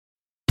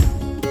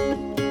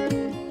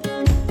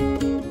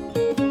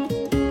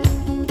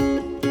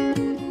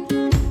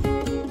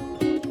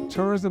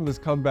tourism has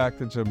come back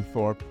to Jim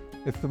Thorpe.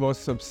 It's the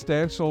most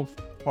substantial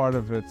part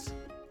of its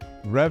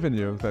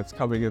revenue that's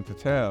coming into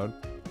town,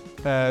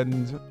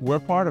 and we're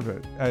part of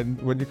it.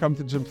 And when you come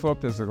to Jim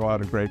Thorpe, there's a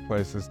lot of great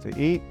places to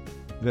eat.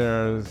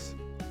 There's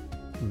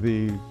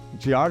the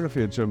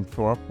geography of Jim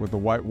Thorpe with the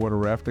whitewater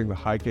rafting, the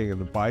hiking, and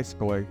the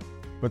bicycling,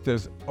 but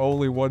there's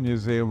only one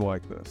museum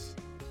like this.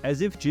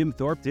 As if Jim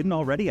Thorpe didn't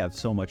already have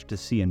so much to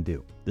see and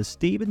do, the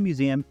Stabin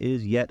Museum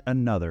is yet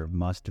another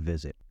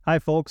must-visit. Hi,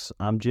 folks.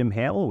 I'm Jim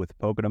Hamill with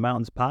Pocono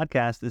Mountains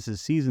Podcast. This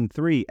is Season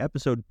 3,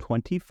 Episode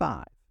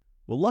 25.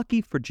 Well,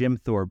 lucky for Jim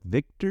Thorpe,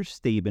 Victor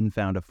Stabin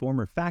found a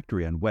former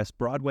factory on West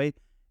Broadway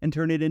and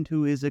turned it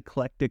into his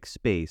eclectic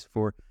space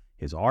for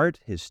his art,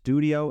 his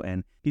studio,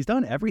 and he's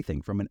done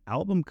everything from an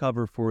album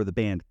cover for the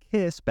band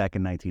Kiss back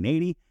in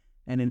 1980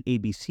 and an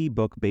ABC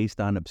book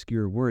based on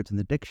obscure words in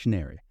the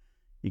dictionary.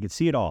 You can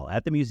see it all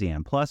at the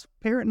museum, plus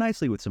pair it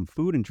nicely with some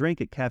food and drink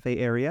at Cafe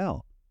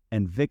Ariel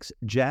and Vic's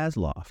Jazz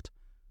Loft.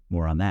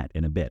 More on that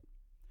in a bit.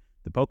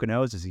 The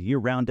Poconos is a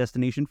year-round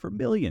destination for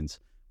millions,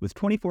 with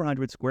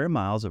 2,400 square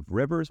miles of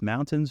rivers,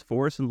 mountains,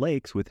 forests, and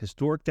lakes with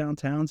historic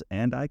downtowns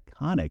and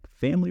iconic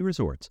family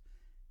resorts.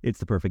 It's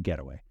the perfect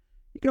getaway.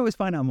 You can always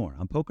find out more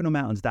on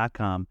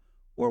PoconoMountains.com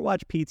or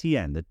watch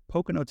PTN, the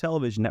Pocono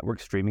Television Network,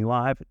 streaming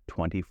live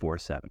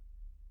 24/7.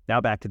 Now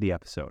back to the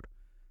episode.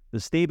 The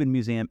Stabin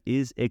Museum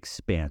is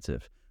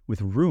expansive, with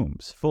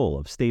rooms full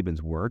of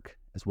Stabin's work,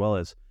 as well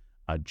as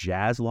a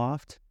jazz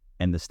loft.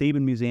 And the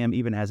Stabin Museum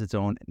even has its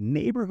own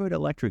neighborhood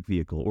electric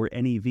vehicle, or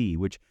NEV,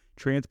 which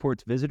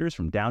transports visitors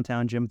from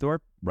downtown Jim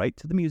Thorpe right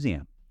to the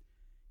museum.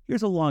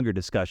 Here's a longer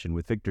discussion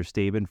with Victor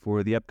Stabin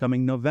for the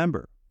upcoming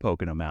November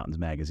Pocono Mountains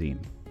magazine.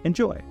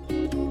 Enjoy.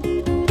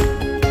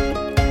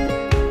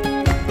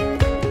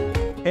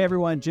 Hey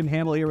everyone, Jim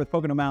Hamill here with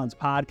Pocono Mountains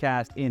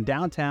Podcast in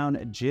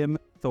downtown Jim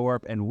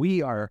Thorpe, and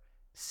we are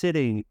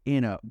sitting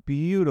in a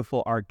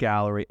beautiful art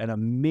gallery, an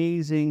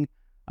amazing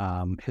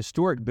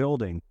historic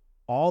building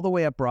all the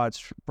way up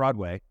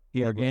Broadway.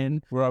 We're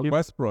on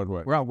West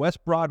Broadway. We're on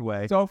West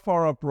Broadway. So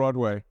far up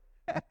Broadway,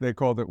 they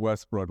called it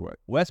West Broadway.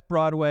 West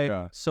Broadway,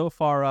 yeah. So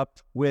far up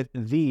with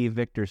the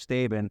Victor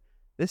Stabin.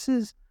 This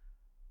is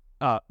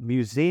a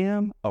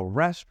museum, a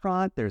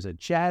restaurant. There's a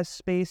jazz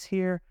space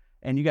here,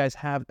 and you guys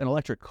have an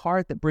electric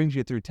cart that brings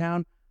you through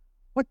town.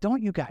 What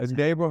don't you guys have? A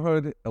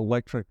neighborhood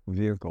electric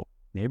vehicle.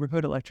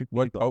 Neighborhood electric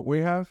vehicle. What don't we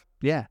have?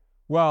 Yeah.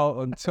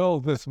 Well, until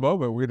this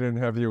moment, we didn't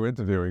have you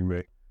interviewing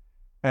me.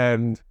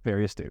 And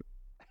very astute.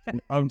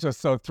 I'm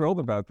just so thrilled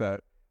about that.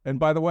 And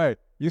by the way,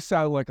 you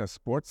sound like a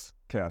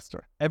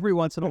sportscaster. Every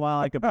once in a while,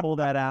 I could pull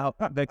that out,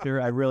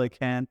 Victor. I really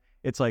can.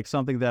 It's like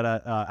something that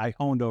I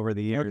honed over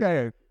the years.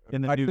 Okay.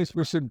 I think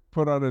we should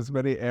put on as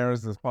many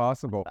airs as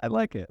possible. I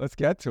like it. Let's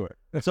get to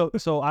it.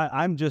 So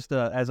I'm just,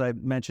 as I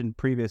mentioned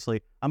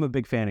previously, I'm a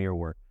big fan of your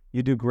work.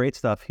 You do great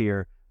stuff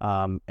here.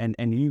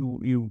 And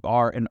you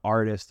are an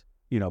artist,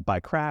 by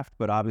craft,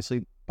 but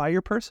obviously by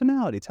your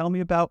personality. Tell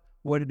me about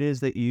what it is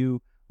that you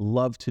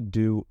love to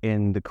do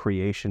in the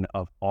creation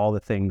of all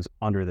the things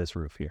under this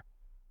roof here.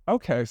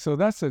 Okay, so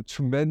that's a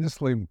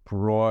tremendously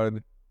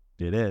broad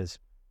it is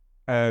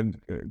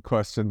and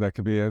question that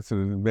can be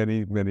answered in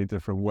many, many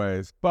different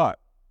ways. But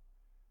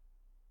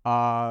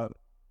I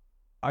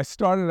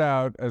started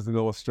out as an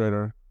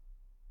illustrator.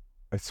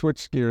 I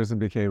switched gears and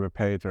became a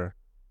painter.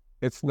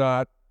 It's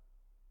not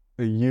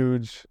a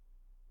huge,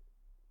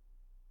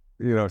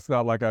 it's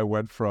not like I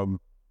went from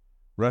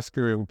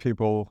rescuing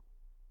people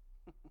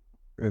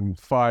in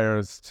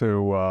fires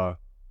to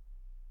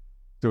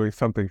doing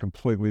something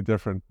completely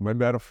different. My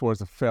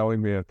metaphors are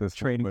failing me at this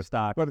trading moment.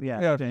 Stock. But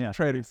yeah,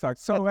 trading stock.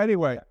 So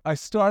anyway, I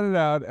started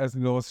out as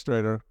an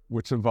illustrator,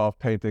 which involved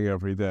painting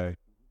every day.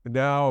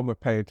 Now I'm a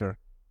painter,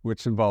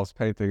 which involves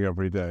painting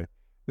every day.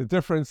 The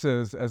difference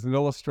is, as an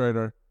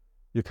illustrator,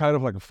 you're kind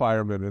of like a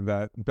fireman in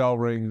that bell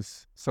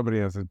rings, somebody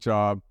has a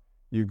job,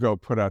 you go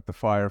put out the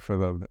fire for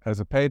them. As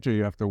a painter,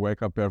 you have to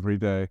wake up every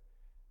day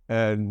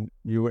and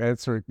you're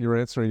answering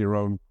your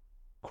own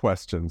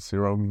questions,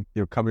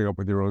 you're coming up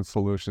with your own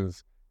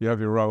solutions. You have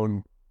your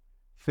own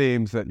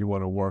themes that you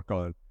want to work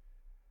on.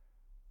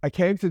 I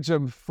came to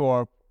Jim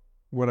Thorpe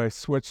when I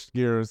switched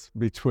gears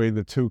between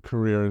the two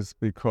careers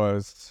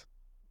because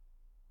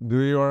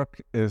New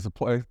York is a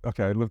place,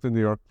 okay, I lived in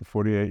New York for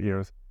 48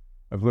 years.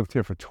 I've lived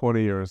here for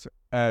 20 years.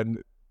 And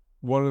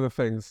one of the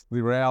things,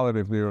 the reality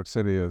of New York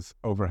City is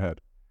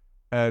overhead.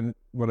 And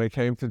when I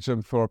came to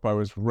Jim Thorpe, I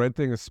was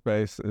renting a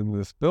space in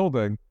this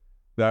building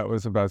that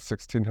was about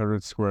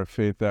 1,600 square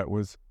feet that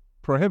was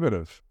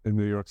prohibitive in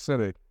New York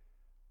City.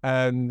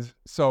 And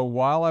so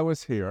while I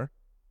was here,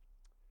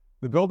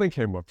 the building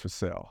came up for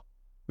sale.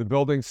 The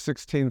building's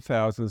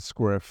 16,000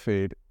 square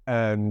feet.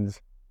 And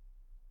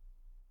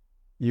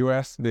you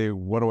asked me,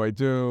 what do I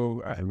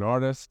do as an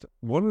artist?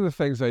 One of the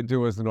things I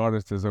do as an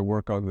artist is I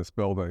work on this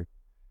building.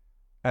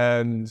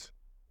 And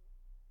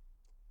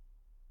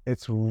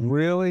it's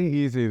really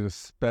easy to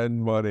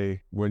spend money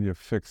when you're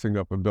fixing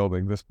up a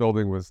building. This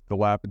building was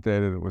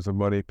dilapidated. It was a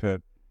money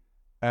pit.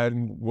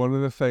 And one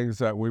of the things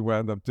that we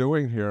wound up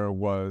doing here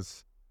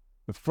was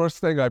The first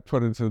thing I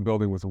put into the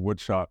building was a wood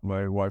shop.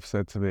 My wife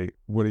said to me,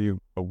 "What are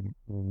you, a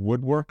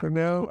woodworker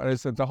now?" And I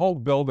said, "The whole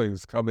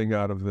building's coming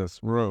out of this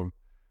room."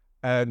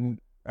 And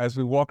as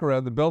we walk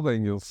around the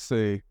building, you'll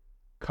see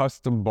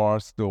custom bar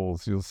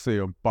stools. You'll see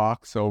a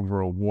box over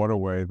a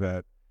waterway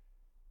that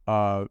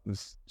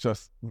is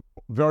just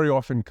very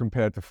often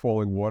compared to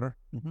falling water.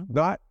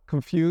 Not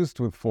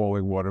confused with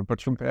falling water,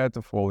 but compared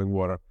to falling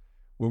water.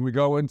 When we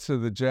go into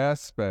the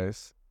jazz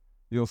space,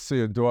 you'll see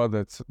a door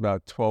that's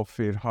about 12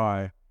 feet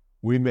high.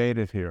 We made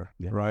it here,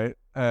 right?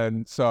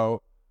 And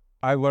so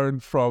I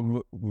learned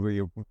from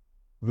the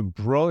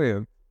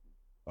brilliant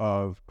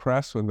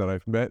craftsmen that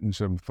I've met in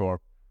Jim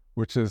Thorpe,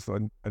 which is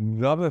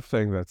another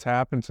thing that's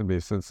happened to me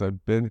since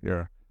I've been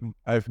here.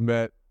 I've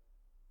met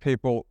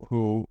people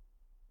who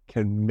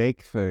can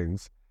make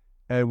things,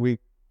 and we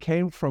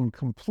came from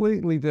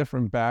completely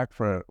different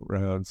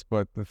backgrounds,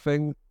 but the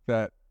thing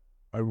that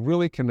I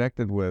really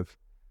connected with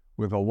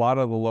a lot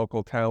of the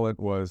local talent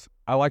was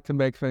I like to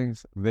make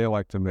things, they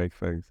like to make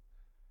things.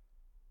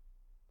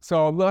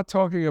 So I'm not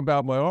talking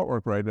about my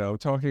artwork right now. I'm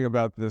talking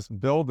about this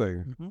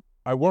building.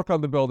 I work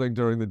on the building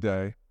during the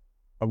day.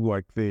 I'm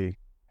like the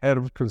head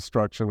of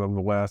construction on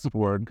the last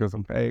word because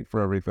I'm paying for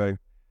everything.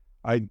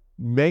 I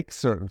make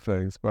certain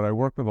things, but I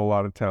work with a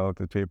lot of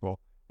talented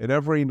people. And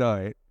every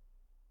night,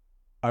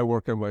 I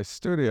work in my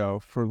studio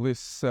for at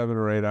least 7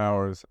 or 8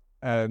 hours,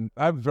 and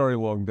I have a very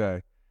long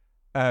day.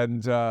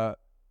 And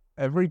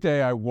every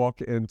day I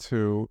walk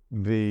into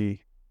the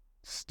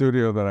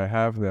studio that I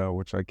have now,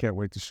 which I can't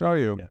wait to show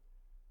you,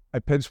 I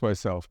pinch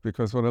myself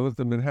because when I lived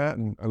in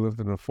Manhattan, I lived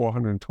in a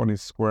 420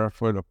 square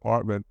foot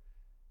apartment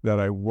that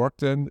I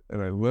worked in and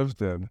I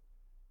lived in.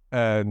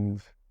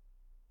 And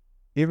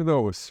even though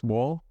it was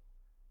small,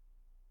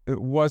 it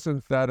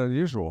wasn't that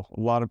unusual. A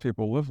lot of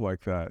people live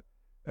like that.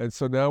 And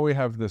so now we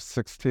have this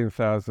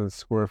 16,000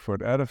 square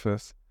foot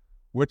edifice,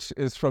 which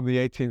is from the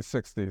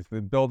 1860s.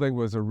 The building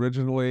was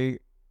originally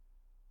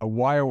a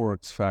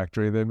wireworks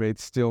factory. They made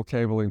steel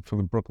cabling for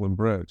the Brooklyn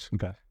Bridge.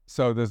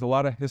 So there's a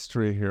lot of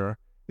history here.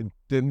 It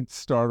didn't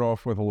start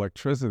off with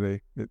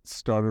electricity. It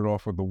started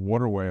off with the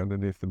waterway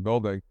underneath the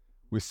building.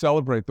 We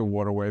celebrate the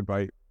waterway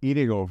by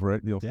eating over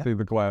it. You'll see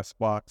the glass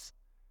box.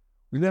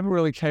 We never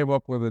really came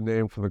up with a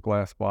name for the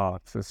glass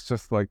box. It's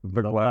just like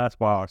the glass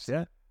box.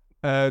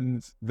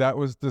 And that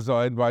was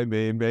designed by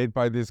me, made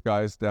by these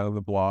guys down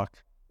the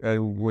block.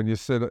 And when you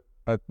sit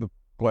at the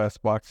glass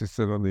box, you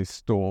sit on these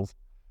stools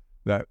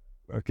that,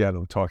 again,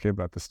 I'm talking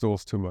about the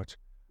stools too much.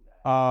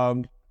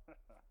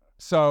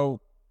 So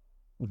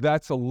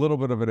that's a little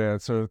bit of an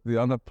answer. The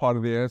other part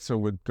of the answer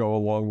would go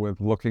along with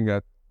looking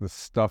at the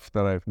stuff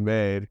that I've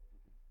made.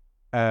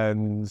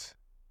 And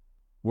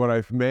what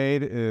I've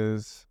made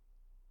is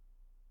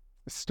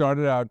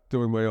started out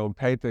doing my own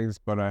paintings,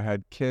 but I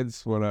had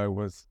kids when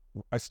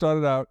I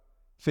started out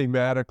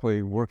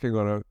thematically working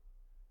on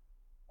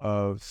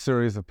a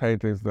series of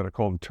paintings that are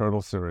called the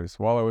Turtle series.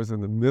 While I was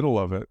in the middle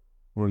of it,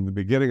 or in the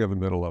beginning of the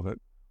middle of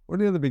it, or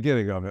near the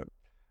beginning of it,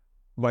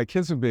 my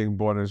kids were being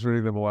born. I was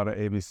reading them a lot of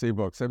ABC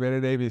books. I made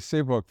an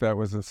ABC book that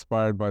was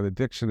inspired by the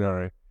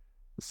dictionary.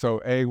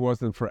 So A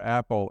wasn't for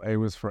apple, A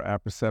was for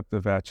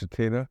apperceptive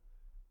accetina.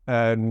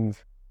 And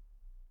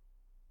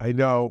I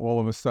know all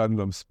of a sudden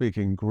I'm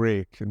speaking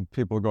Greek and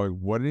people are going,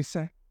 what did he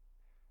say?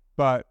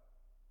 But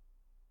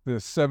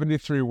there's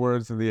 73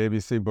 words in the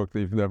ABC book that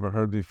you've never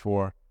heard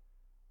before.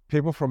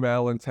 People from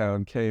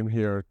Allentown came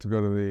here to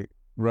go to the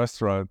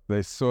restaurant.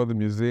 They saw the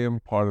museum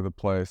part of the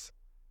place.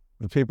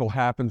 The people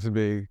happened to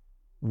be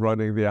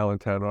running the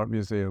Allentown Art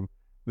Museum.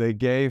 They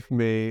gave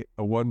me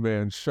a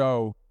one-man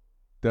show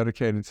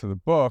dedicated to the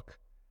book,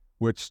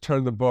 which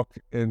turned the book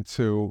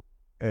into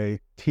a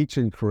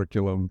teaching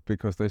curriculum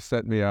because they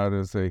sent me out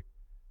as a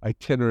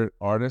itinerant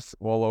artist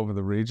all over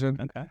the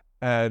region.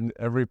 And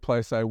every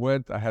place I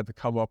went, I had to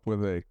come up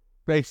with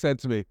they said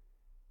to me,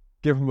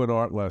 give them an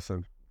art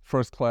lesson.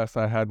 First class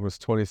I had was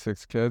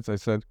 26 kids. I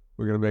said,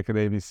 we're going to make an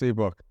ABC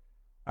book.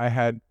 I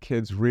had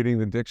kids reading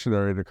the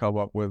dictionary to come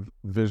up with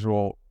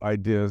visual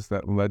ideas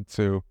that led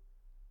to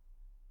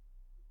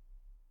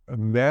a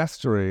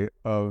mastery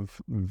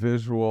of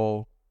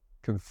visual,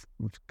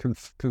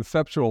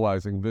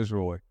 conceptualizing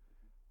visually.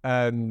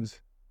 And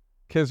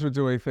kids were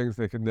doing things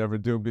they could never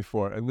do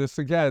before. And this,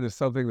 again, is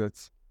something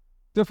that's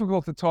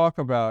difficult to talk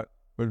about,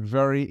 but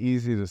very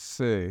easy to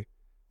see.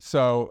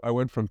 So I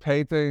went from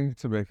painting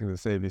to making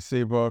this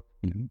ABC book,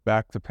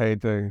 back to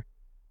painting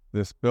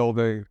this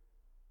building.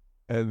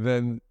 And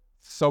then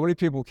so many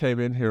people came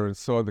in here and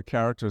saw the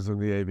characters in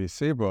the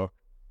ABC book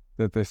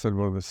that they said,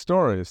 what are the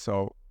stories?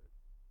 So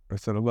I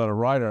said, I'm not a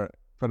writer,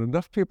 but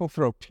enough people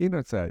throw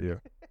peanuts at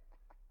you,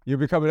 you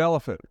become an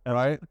elephant,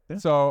 right?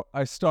 So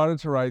I started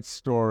to write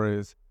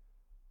stories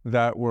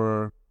that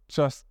were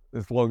just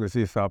as long as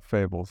Aesop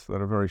fables,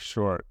 that are very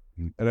short.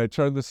 And I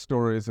turned the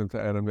stories into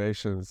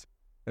animations.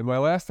 And my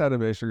last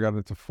animation got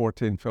into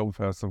 14 film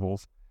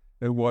festivals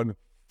and won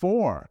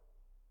 4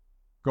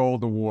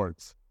 gold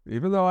awards.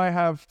 Even though I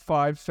have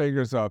 5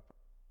 fingers up,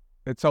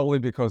 it's only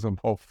because I'm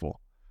hopeful.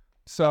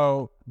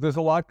 So there's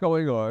a lot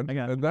going on, I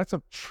got it. and that's a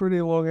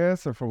pretty long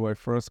answer for my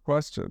first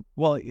question.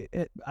 Well,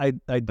 I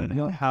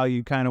know how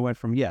you kind of went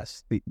from,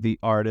 yes, the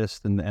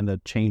artist and the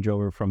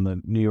changeover from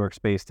the New York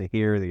space to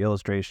here, the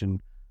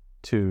illustration,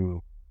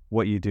 to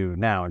what you do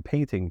now in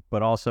painting,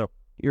 but also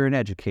you're an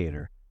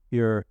educator.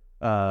 You're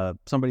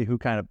somebody who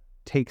kind of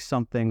takes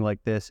something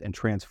like this and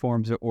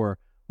transforms it or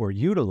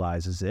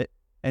utilizes it,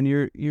 and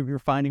you're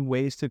finding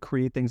ways to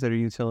create things that are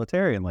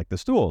utilitarian, like the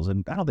stools.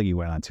 And I don't think you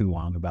went on too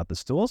long about the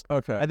stools.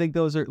 Okay. I think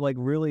those are like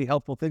really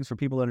helpful things for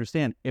people to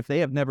understand. If they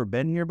have never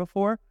been here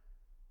before,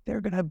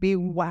 they're going to be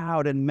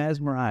wowed and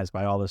mesmerized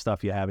by all the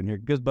stuff you have in here,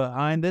 because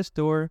behind this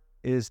door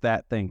is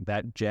that thing,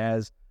 that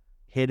jazz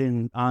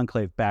hidden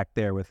enclave back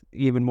there with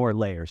even more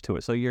layers to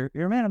it. So you're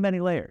a man of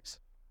many layers.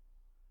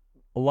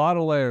 A lot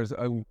of layers.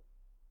 I'm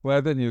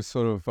glad that you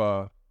sort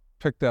of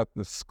picked up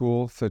the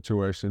school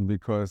situation,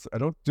 because I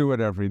don't do it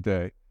every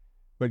day.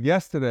 But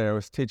yesterday I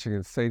was teaching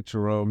in St.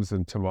 Jerome's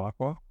in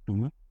Tamaqua,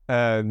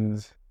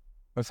 and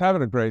I was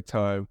having a great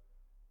time.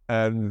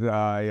 And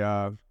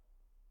I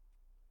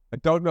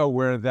don't know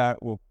where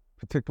that will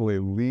particularly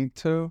lead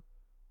to,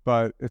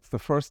 but it's the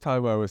first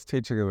time I was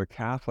teaching in a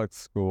Catholic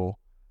school,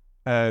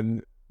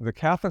 and the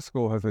Catholic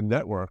school has a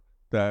network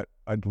that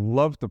I'd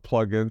love to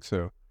plug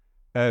into.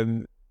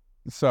 And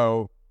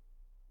so,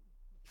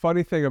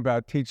 funny thing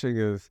about teaching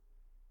is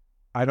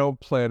I don't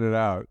plan it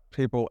out.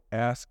 People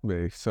ask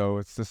me. So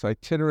it's this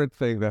itinerant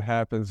thing that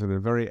happens in a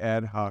very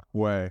ad hoc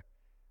way.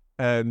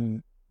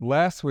 And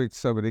last week,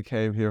 somebody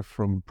came here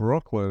from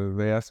Brooklyn, and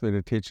they asked me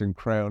to teach in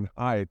Crown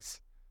Heights.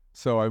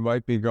 So I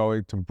might be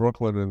going to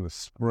Brooklyn in the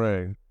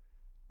spring.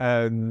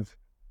 And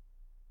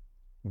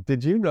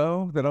did you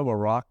know that I'm a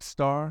rock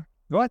star?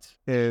 What?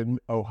 In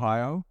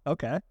Ohio?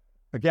 Okay.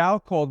 A gal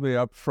called me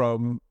up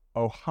from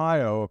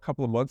Ohio a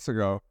couple of months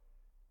ago,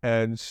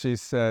 and she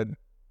said,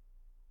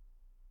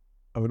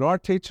 I'm an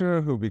art teacher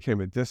who became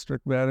a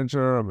district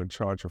manager. I'm in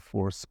charge of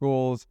 4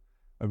 schools.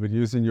 I've been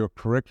using your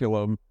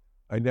curriculum.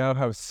 I now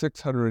have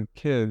 600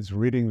 kids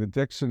reading the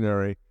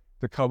dictionary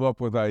to come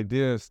up with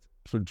ideas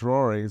for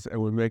drawings,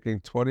 and we're making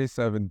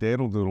 27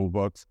 Daddle Doodle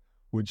books.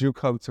 Would you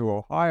come to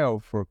Ohio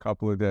for a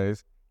couple of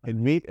days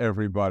and meet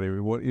everybody? We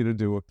want you to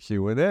do a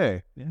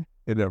Q&A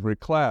in every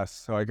class.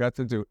 So I got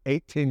to do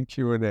 18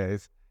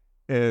 Q&As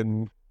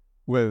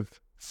with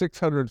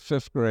 600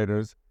 fifth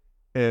graders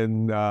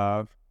in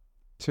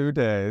 2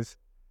 days.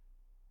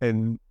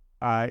 And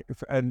I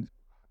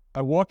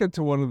walk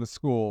into one of the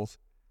schools,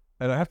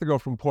 and I have to go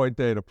from point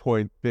A to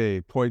point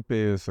B. Point B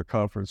is a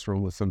conference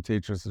room with some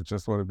teachers that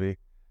just want to be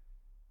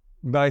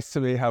nice to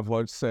me, have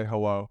lunch, say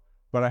hello.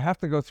 But I have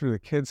to go through the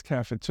kids'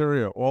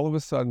 cafeteria. All of a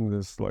sudden,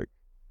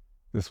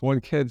 this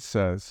one kid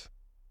says,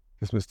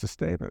 "It's Mr.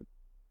 Stabin."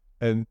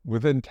 And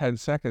within 10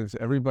 seconds,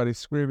 everybody's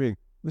screaming,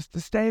 "Mr.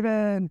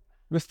 Stabin!"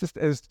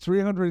 As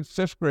 300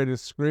 fifth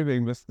graders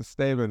screaming, "Mr.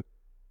 Stabin."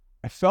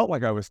 I felt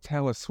like I was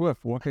Taylor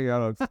Swift walking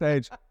out on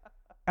stage.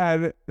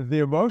 And the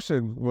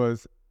emotion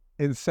was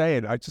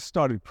insane. I just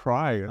started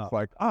crying. It's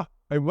like, I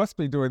must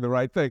be doing the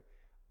right thing.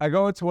 I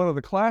go into one of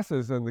the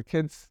classes, and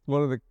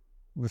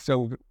this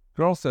young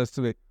girl says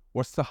to me,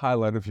 "What's the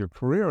highlight of your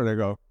career?" And I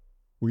go,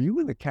 "Were you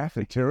in the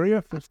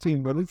cafeteria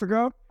 15 minutes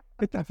ago?"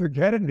 It doesn't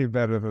get any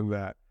better than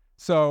that.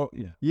 So,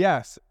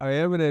 yes, I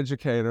am an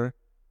educator.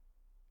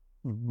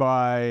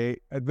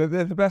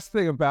 The best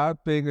thing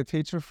about being a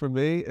teacher for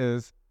me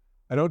is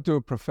I don't do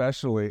it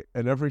professionally,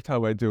 and every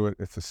time I do it,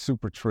 it's a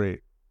super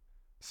treat.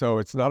 So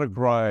it's not a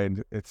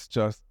grind. It's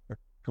just a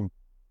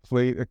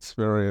complete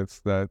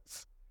experience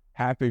that's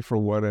happy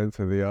from one end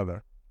to the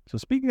other. So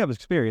speaking of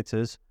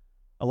experiences,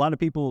 a lot of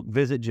people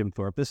visit Jim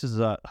Thorpe. This is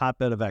a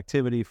hotbed of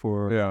activity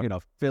for,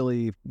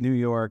 Philly, New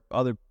York,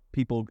 other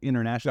people,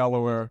 international.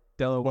 Delaware.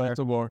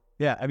 Baltimore.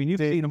 Yeah, I mean, you've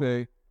seen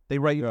them. They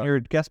write you in your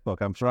guest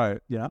book, I'm sure. Right.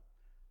 Yeah.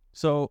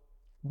 So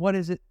what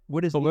is it?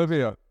 What is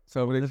Bolivia?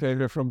 Somebody came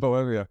here from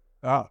Bolivia.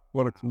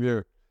 What a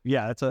commute.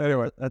 Yeah,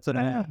 that's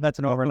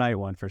an overnight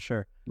one for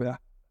sure. Yeah.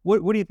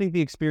 What do you think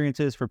the experience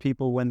is for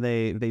people when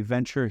they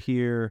venture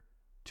here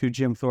to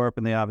Jim Thorpe,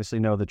 and they obviously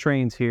know the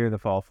trains here, the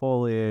fall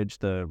foliage,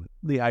 the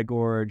Lehigh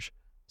Gorge,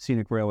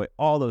 scenic railway,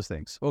 all those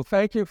things? Well,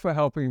 thank you for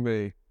helping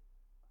me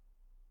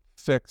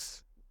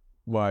fix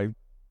my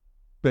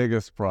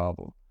biggest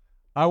problem.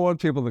 I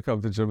want people to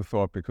come to Jim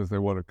Thorpe because they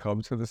want to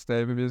come to the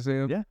Stabin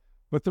Museum. Yeah.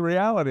 But the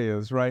reality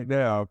is right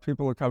now,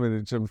 people are coming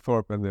to Jim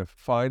Thorpe and they're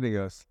finding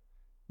us.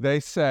 They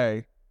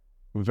say,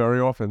 very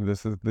often,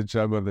 this is the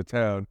gem of the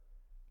town.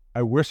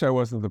 I wish I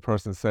wasn't the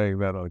person saying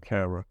that on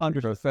camera.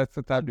 Because that's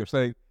the type of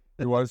thing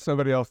you want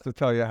somebody else to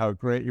tell you how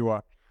great you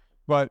are.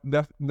 But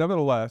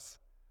nevertheless,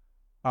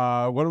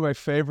 one of my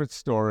favorite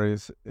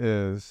stories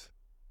is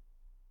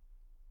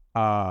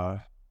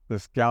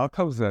this gal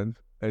comes in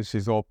and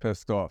she's all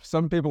pissed off.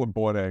 Some people are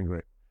born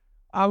angry.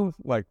 I'm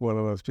like one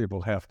of those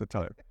people half the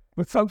time.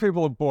 But some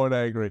people are born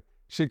angry.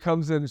 She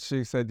comes in and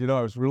she said,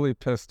 I was really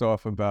pissed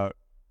off about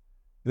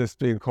this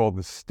being called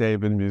the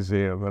Stabin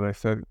Museum. And I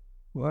said,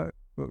 what?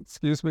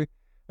 Excuse me?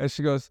 And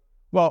she goes,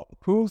 well,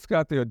 who's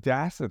got the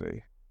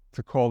audacity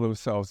to call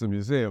themselves a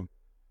museum?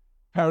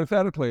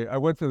 parenthetically, I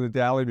went to the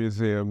Dali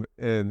Museum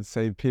in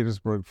St.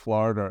 Petersburg,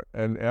 Florida,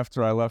 and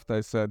after I left,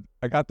 I said,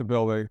 I got the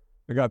building,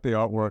 I got the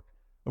artwork.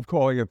 I'm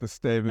calling it the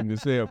Stabin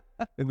Museum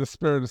in the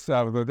spirit of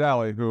Salvador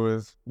Dali, who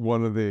is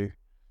one of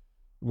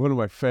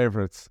my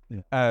favorites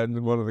and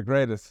one of the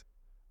greatest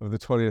of the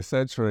 20th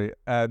century.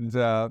 And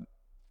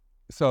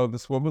so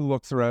this woman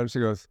looks around, she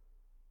goes,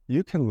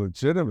 you can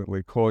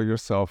legitimately call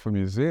yourself a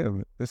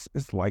museum. This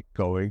is like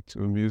going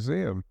to a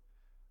museum.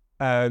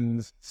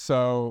 And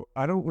so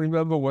I don't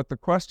remember what the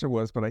question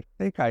was, but I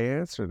think I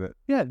answered it.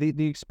 Yeah,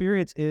 the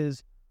experience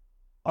is...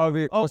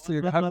 What's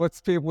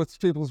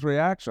people's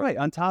reaction? Right,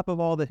 on top of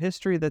all the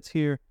history that's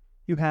here,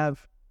 you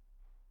have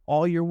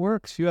all your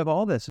works, you have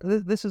all this.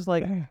 This is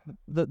like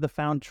the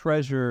found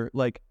treasure,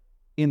 like,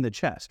 in the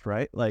chest,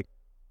 right? Like,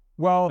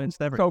 well,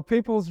 so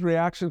people's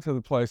reaction to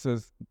the place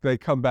is they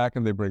come back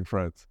and they bring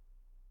friends,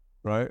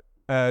 right?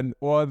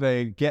 Or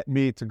they get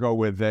me to go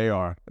where they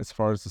are as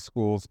far as the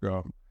schools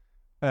go.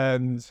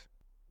 And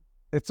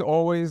it's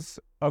always,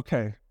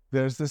 okay,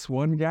 there's this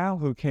one gal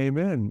who came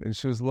in and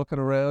she was looking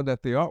around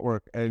at the artwork,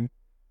 and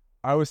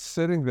I was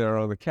sitting there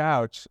on the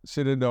couch.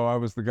 She didn't know I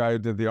was the guy who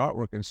did the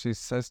artwork, and she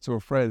says to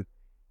a friend,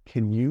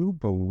 can you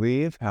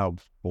believe how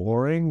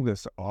boring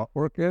this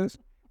artwork is?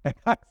 And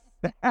I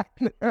sat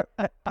there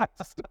and I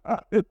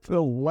started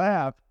to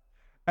laugh.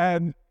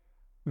 And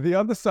the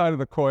other side of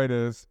the coin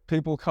is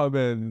people come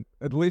in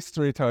at least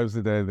 3 times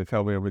a day and they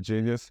tell me I'm a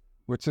genius,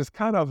 which is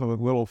kind of a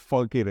little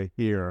funky to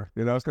hear,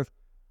 because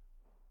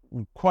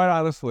quite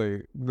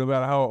honestly, no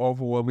matter how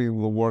overwhelming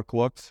the work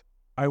looks,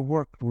 I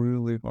work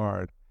really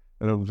hard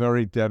and I'm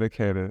very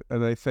dedicated.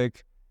 And I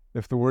think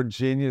if the word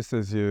genius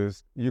is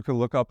used, you can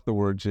look up the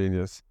word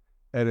genius,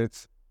 and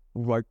it's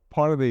like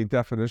part of the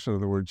definition of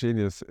the word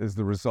genius is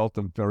the result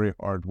of very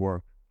hard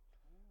work.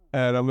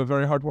 And I'm a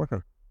very hard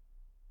worker.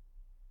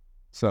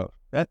 So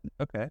there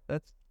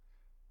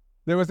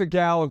was a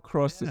gal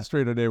across the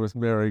street. Her name was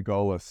Mary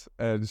Golis,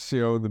 and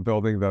she owned the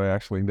building that I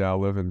actually now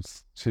live in.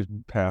 She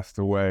passed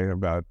away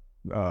about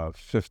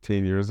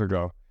 15 years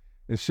ago.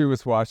 And she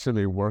was watching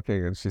me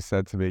working, and she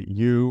said to me,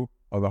 you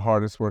are the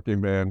hardest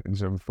working man in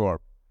Jim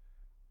Thorpe.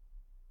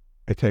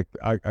 I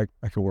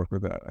can work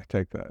with that. I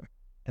take that.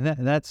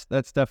 And that's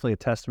definitely a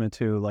testament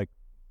to, like,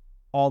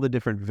 all the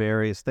different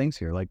various things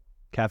here, like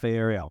Cafe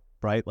Ariel,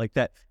 right? Like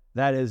that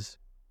is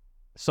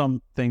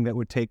something that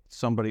would take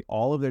somebody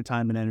all of their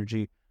time and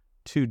energy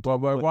to do. Well,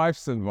 my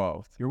wife's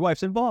involved. Your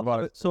wife's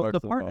involved. So the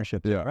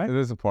partnership, yeah, right? It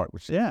is a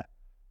partnership. Yeah.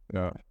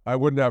 Yeah. I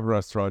wouldn't have a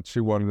restaurant. She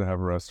wanted to have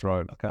a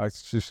restaurant. Okay.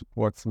 She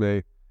supports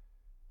me.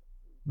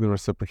 The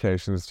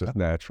reciprocation is just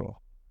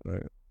natural.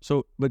 Right.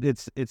 So, but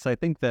it's I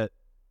think that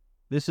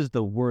this is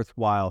the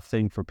worthwhile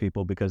thing for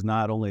people, because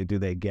not only do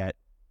they get,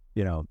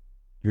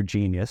 your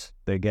genius,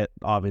 they get,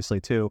 obviously,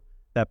 too,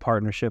 that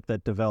partnership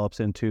that develops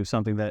into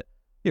something that,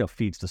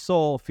 feeds the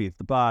soul, feeds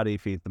the body,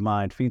 feeds the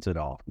mind, feeds it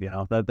all.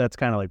 That's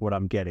kind of like what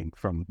I'm getting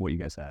from what you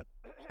guys had.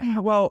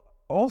 Well,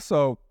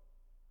 also,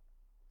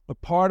 a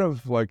part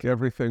of like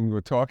everything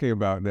we're talking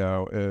about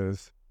now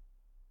is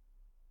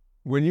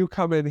when you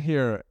come in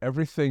here,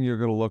 everything you're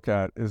going to look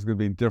at is going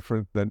to be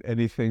different than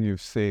anything you've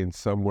seen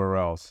somewhere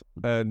else.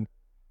 And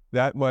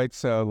that might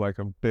sound like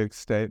a big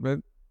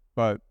statement,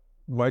 but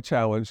my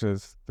challenge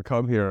is to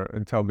come here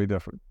and tell me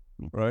different,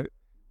 right?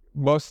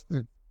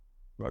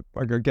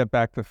 I could get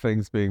back to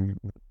things being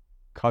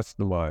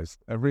customized.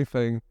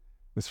 Everything,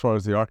 as far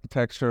as the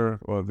architecture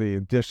or the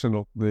addition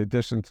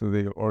to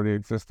the already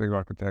existing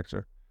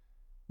architecture,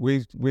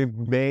 we've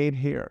made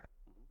here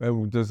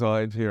and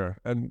designed here.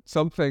 And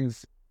some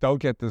things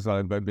don't get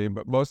designed by me,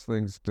 but most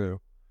things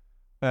do.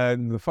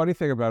 And the funny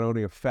thing about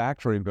owning a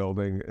factory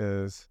building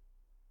is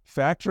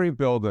factory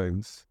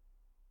buildings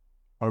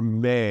are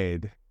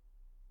made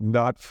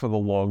not for the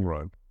long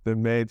run. They're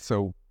made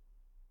so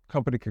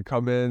company can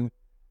come in,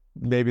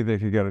 maybe they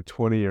could get a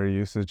 20-year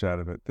usage out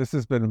of it. This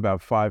has been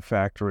about 5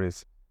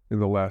 factories in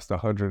the last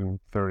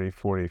 130,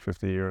 40,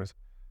 50 years.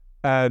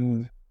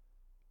 And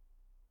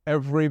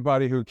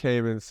everybody who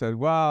came in said,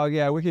 well,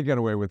 yeah, we could get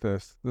away with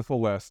this. This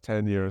will last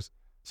 10 years.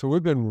 So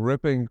we've been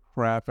ripping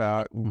crap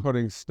out and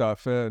putting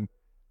stuff in.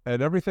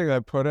 And everything I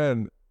put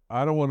in,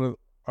 I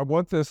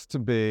want this to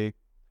be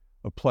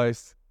a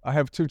place. I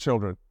have 2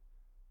 children.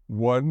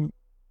 One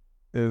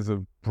is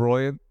a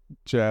brilliant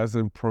jazz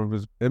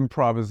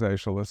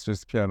improvisationalist,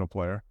 just piano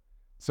player.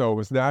 So it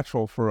was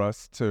natural for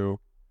us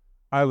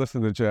I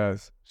listen to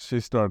jazz. She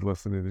started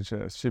listening to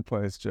jazz. She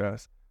plays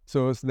jazz.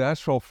 So it was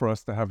natural for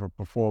us to have a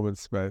performance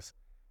space.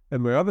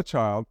 And my other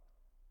child,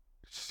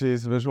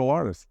 she's a visual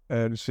artist,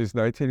 and she's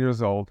 19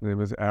 years old. Her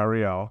name is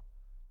Ariel.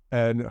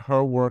 And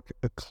her work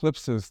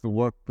eclipses the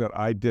work that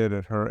I did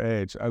at her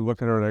age. I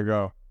look at her and I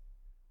go,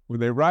 when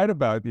they write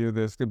about you,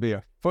 there's going to be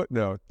a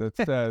footnote that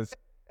says,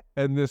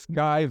 and this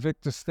guy,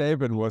 Victor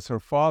Stabin, was her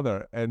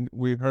father. And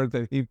we heard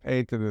that he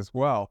painted as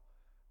well.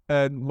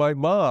 And my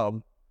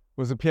mom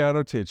was a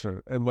piano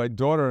teacher. And my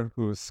daughter,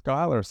 who is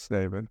Skylar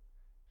Stabin,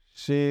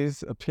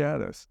 she's a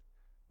pianist.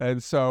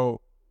 And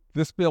so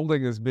this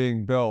building is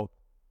being built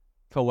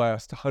to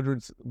last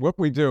hundreds. What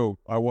we do,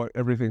 I want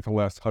everything to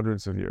last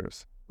hundreds of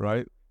years,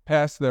 right?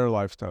 Past their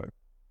lifetime.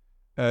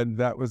 And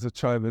that was a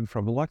chime in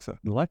from Alexa.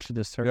 Alexa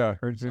just heard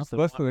she's something.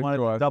 listening Wanted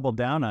to us. Double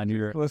down on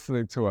your.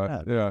 Listening to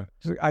us. Yeah.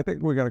 I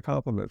think we got a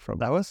compliment from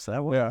That was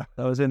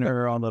in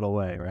her own little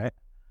way, right?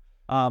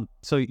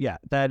 So yeah,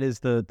 that is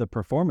the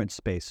performance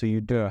space. So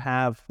you do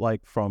have,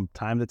 like, from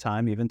time to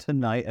time, even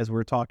tonight, as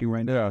we're talking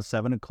right now,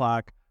 7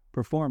 o'clock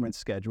performance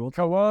scheduled.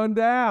 Come on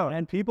down.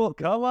 And people,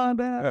 come on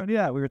down.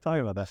 Yeah, we were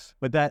talking about that.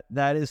 But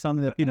that is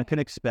something that, can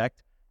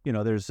expect.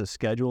 There's a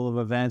schedule of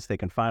events. They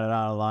can find it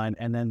online,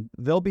 and then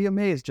they'll be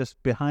amazed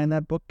just behind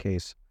that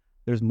bookcase.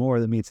 There's more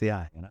than meets the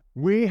eye.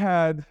 We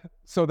had,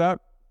 so that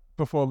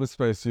performance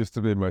space used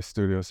to be my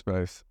studio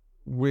space.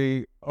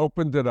 We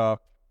opened it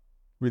up.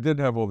 We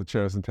didn't have all the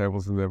chairs and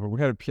tables in there, but we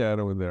had a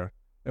piano in there,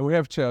 and we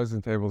have chairs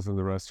and tables in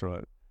the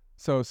restaurant.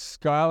 So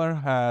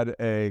Skylar had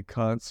a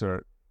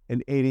concert,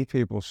 and 80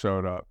 people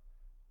showed up,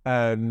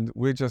 and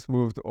we just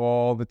moved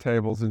all the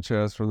tables and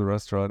chairs from the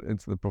restaurant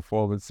into the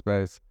performance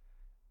space.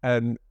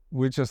 And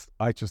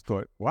I just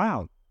thought,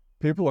 wow,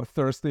 people are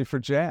thirsty for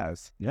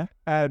jazz. Yeah.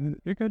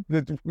 And you're good.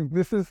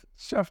 This is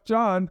Chef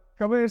John.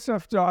 Come here,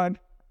 Chef John.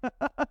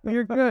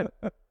 You're good.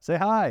 Say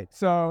hi.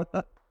 So,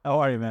 how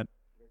are you, man?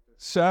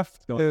 Chef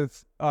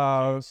is,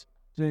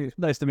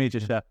 nice to meet you,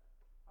 Chef.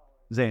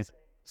 Zane.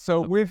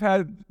 So we've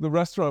had the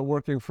restaurant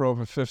working for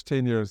over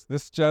 15 years.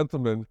 This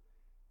gentleman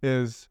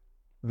is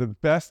the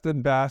best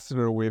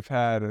ambassador we've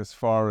had as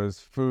far as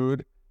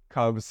food,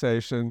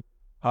 conversation,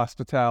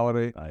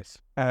 hospitality. Nice.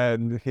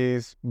 And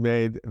he's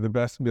made the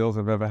best meals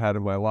I've ever had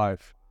in my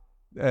life.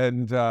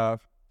 And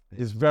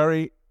he's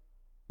very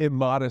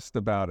immodest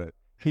about it.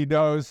 He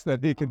knows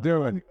that he can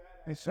do it.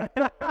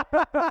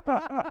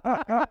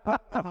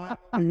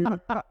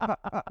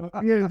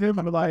 Him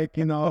like,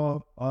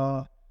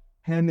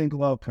 hand in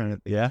glove kind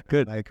of thing. Yeah,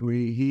 good. Like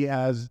he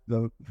has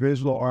the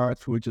visual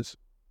arts, which is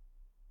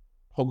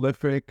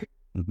prolific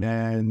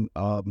and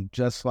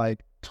just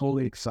like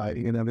totally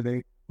exciting and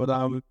everything. But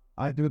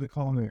I do the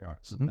culinary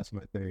arts. That's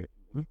my thing.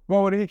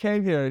 Well, when he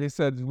came here, he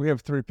said, we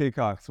have 3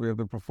 peacocks. We have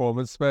the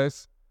performance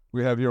space,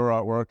 we have your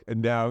artwork,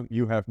 and now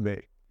you have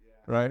me.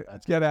 Right?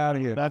 Let's get out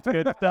of here. That's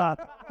good stuff.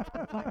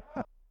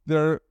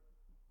 They're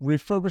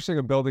refurbishing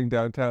a building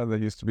downtown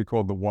that used to be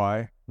called the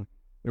Y.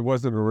 It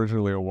wasn't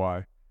originally a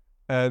Y.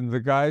 And the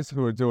guys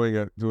who are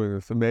doing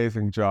this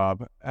amazing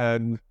job.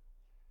 And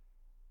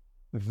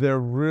they're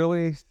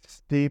really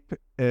steep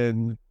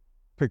in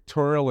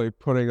pictorially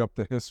putting up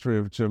the history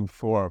of Jim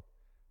Thorpe.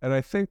 And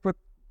I think what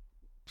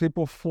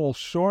people fall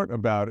short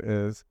about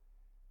is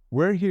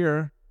we're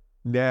here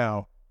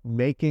now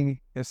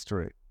making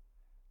history.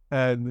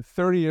 And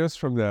 30 years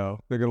from now,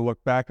 they're going to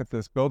look back at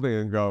this building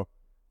and go,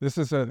 this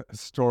is a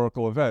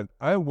historical event.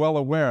 I'm well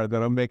aware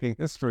that I'm making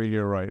history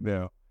here right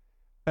now.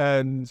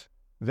 And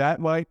that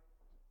might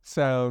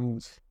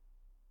sound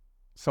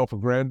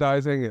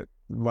self-aggrandizing. It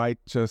might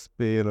just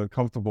be an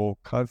uncomfortable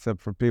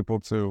concept for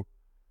people to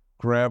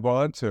grab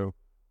onto.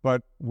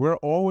 But we're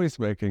always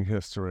making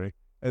history.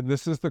 And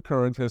this is the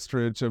current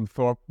history of Jim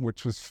Thorpe,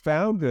 which was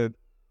founded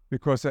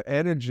because of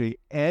energy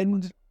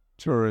and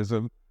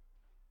tourism.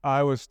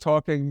 I was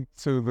talking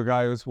to the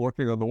guy who's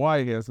working on the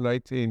Y. He has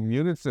 19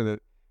 units in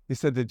it. He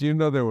said, did you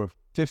know there were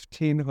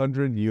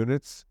 1,500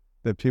 units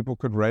that people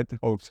could rent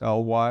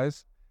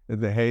hotel-wise in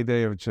the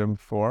heyday of Jim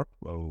Thorpe?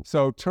 Whoa.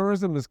 So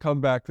tourism has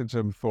come back to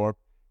Jim Thorpe.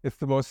 It's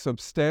the most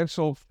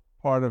substantial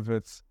part of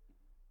its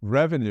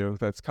revenue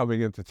that's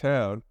coming into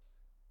town.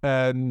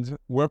 And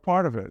we're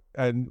part of it.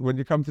 And when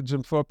you come to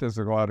Jim Thorpe, there's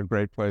a lot of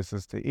great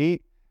places to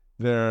eat.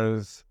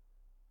 There's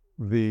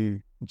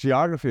the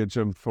geography of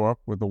Jim Thorpe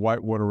with the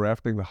whitewater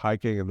rafting, the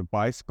hiking, and the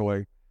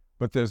bicycling.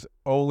 But there's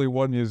only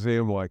one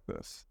museum like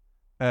this.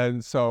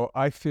 And so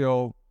I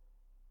feel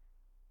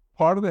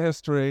part of the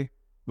history,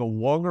 the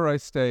longer I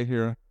stay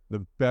here,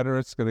 the better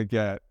it's going to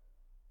get.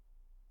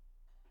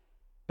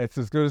 It's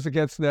as good as it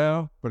gets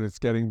now, but it's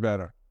getting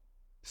better.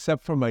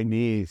 Except for my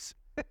knees.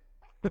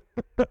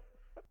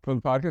 From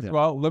the podcast. Yeah.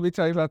 Well, let me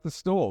tell you about the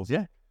stools.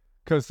 Yeah.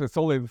 Because it's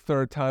only the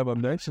 3rd time I'm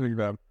mentioning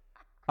them.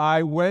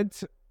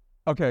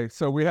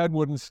 So we had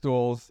wooden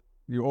stools.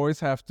 You always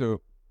have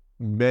to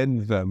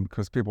mend them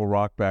because people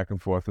rock back and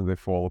forth and they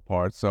fall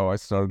apart. So I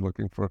started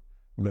looking for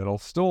metal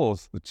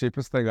stools. The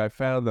cheapest thing I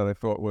found that I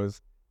thought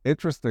was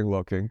interesting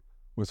looking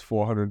was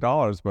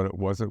 $400, but it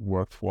wasn't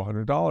worth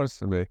 $400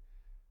 to me.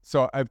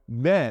 So I've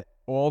met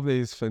all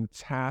these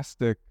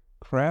fantastic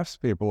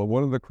craftspeople. And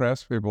one of the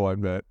craftspeople I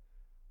met,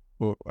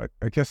 well,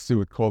 I guess you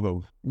would call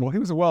them, well, he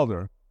was a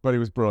welder, but he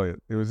was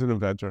brilliant. He was an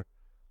inventor.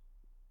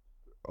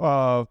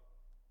 I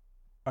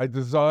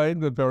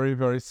designed a very,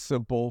 very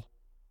simple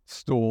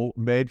stool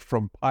made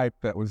from pipe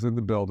that was in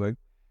the building.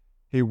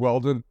 He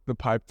welded the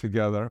pipe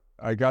together.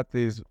 I got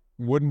these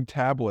wooden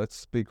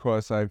tablets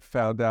because I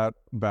found out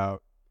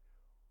about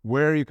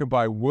where you could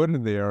buy wood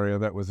in the area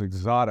that was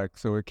exotic.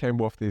 So it came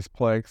off these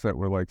planks that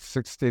were like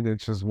 16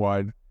 inches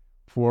wide,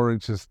 4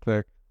 inches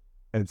thick,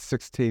 and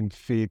 16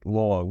 feet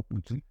long.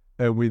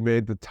 And we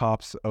made the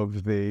tops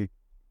of the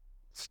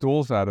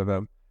stools out of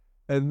them.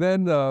 And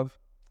then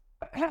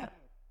I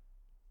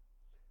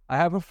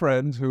have a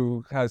friend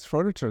who has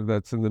furniture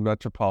that's in the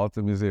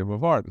Metropolitan Museum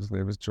of Art. His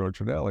name is George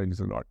Ranelli. He's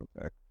an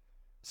architect.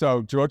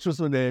 So George was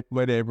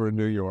my neighbor in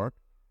New York.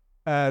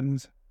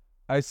 And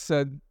I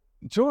said,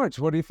 George,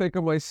 what do you think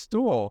of my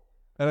stool?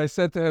 And I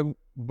said to him,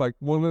 like,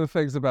 one of the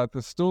things about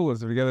the stool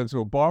is if you get into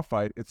a bar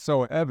fight, it's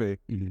so heavy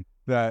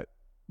that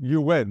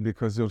you win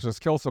because you'll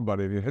just kill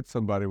somebody if you hit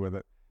somebody with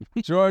it.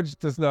 George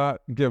does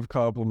not give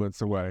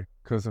compliments away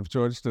because if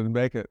George didn't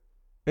make it,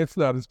 it's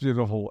not as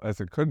beautiful as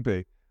it could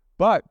be.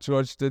 But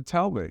George did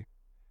tell me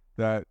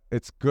that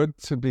it's good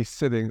to be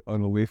sitting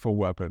on a lethal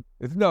weapon.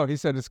 He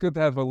said it's good to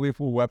have a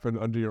lethal weapon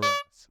under your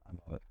arms. I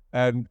love it.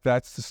 And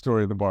that's the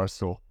story of the bar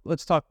stool.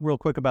 Let's talk real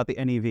quick about the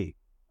NEV,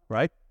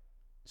 right?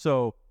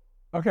 So,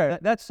 okay,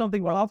 that's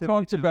something. Well, I'll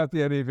talk to you about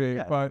the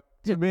NEV, but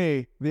to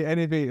me, the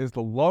NEV is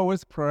the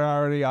lowest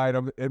priority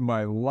item in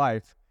my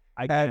life.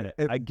 I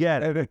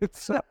get it. And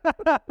it's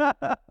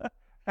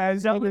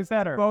as Sell it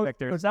better,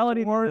 Victor. Sell it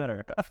even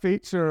better.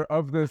 Feature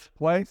of this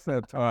place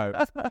at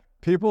times.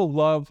 People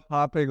love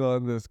hopping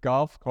on this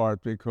golf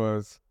cart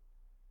because,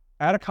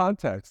 out of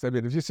context, I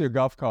mean, if you see a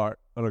golf cart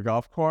on a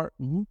golf cart,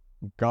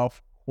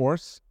 golf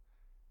course,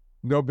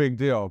 no big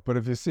deal. But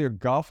if you see a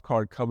golf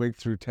cart coming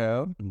through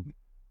town,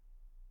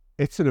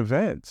 it's an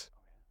event.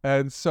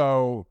 And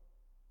so,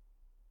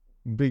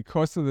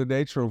 because of the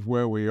nature of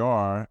where we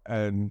are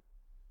and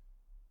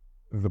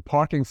the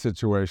parking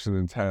situation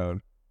in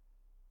town,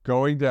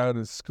 going down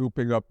and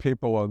scooping up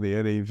people on the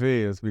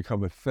NEV has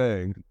become a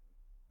thing,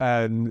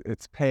 and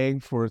it's paying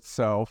for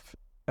itself.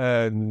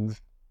 And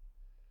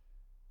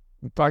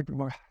in fact,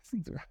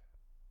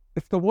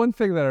 it's the one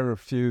thing that I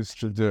refuse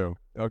to do,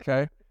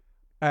 okay?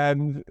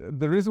 And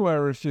the reason why I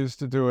refuse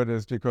to do it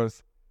is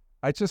because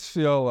I just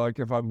feel like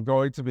if I'm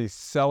going to be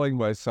selling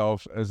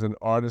myself as an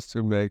artist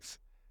who makes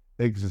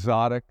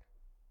exotic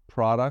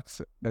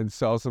products and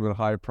sells them at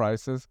high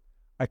prices,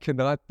 I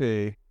cannot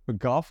be a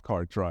golf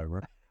cart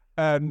driver.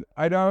 And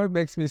I know it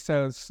makes me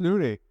sound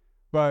snooty,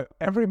 but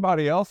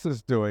everybody else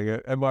is doing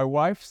it. And my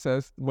wife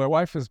has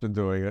been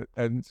doing it.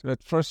 And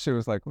at first she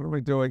was like, what are we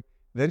doing?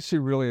 Then she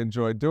really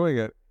enjoyed doing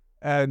it.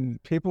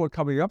 And people are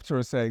coming up to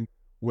her saying,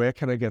 where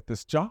can I get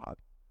this job?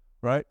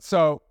 Right?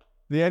 So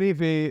the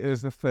NEV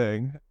is the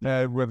thing.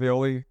 And we're the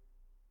only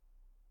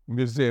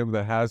museum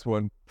that has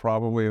one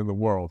probably in the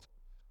world.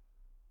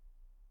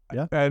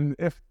 Yeah. And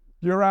if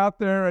you're out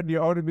there and you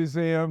own a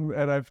museum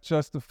and I've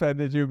just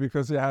offended you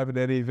because you have an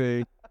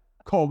NEV,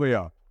 call me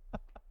up.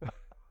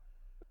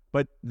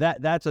 But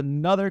that's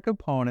another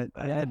component,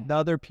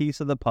 another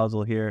piece of the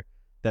puzzle here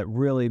that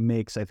really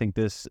makes, I think,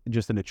 this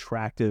just an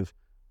attractive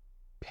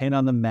pin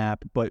on the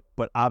map, but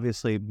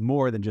obviously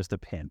more than just a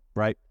pin,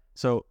 right?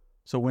 So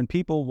when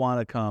people want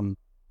to come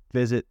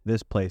visit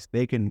this place,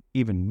 they can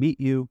even meet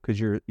you because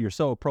you're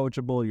so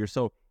approachable, you're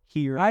so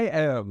here. I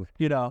am.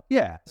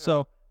 Yeah.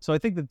 So I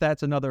think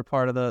that's another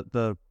part of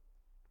the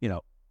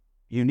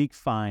unique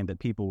find that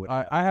people would.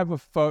 I have a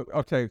photo.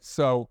 Okay,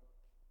 so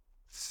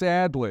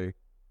sadly,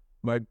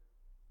 my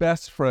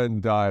best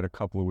friend died a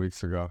couple of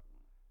weeks ago,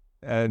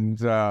 and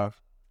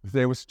his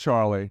name was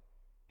Charlie.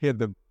 He had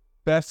the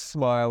best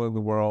smile in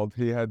the world.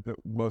 He had the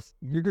most.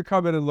 You could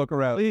come in and look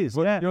around. Please,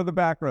 yeah. You know the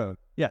background.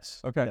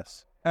 Yes. Okay.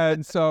 Yes.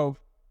 And so,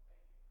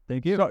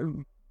 thank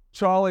you.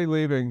 Charlie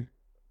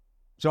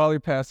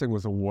passing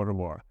was a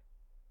watermark,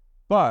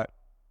 but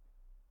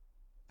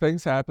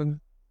things happened,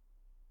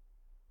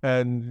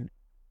 and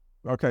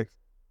okay,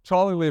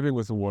 Charlie leaving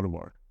was a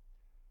watermark.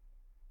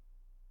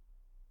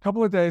 A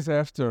couple of days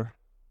after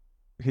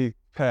he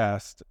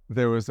passed,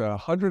 there was a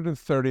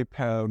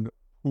 130-pound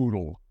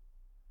poodle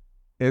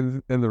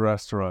in the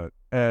restaurant,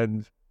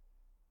 and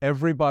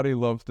everybody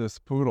loved this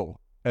poodle.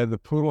 And the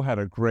poodle had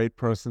a great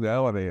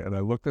personality. And I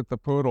looked at the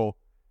poodle,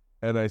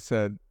 and I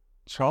said,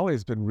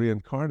 "Charlie's been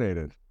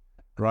reincarnated,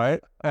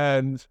 right?"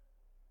 And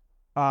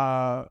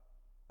I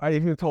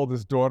even told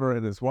his daughter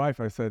and his wife,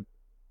 I said,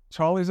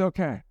 "Charlie's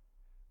okay,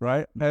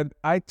 right?" And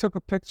I took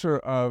a picture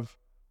of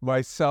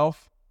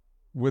myself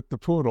with the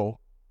poodle.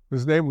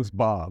 His name was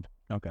Bob.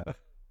 Okay.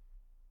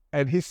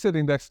 And he's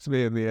sitting next to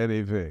me in the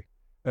NEV.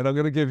 And I'm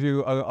going to give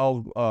you,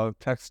 I'll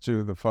text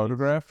you the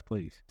photograph.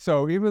 Please.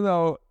 So even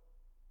though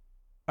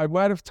I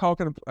might have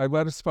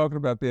spoken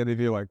about the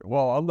NEV like,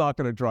 well, I'm not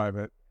going to drive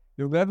it,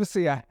 you'll never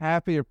see a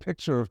happier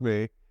picture of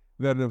me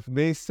than of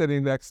me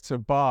sitting next to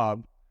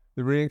Bob,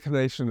 the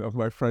reincarnation of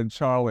my friend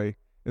Charlie,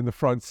 in the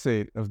front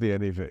seat of the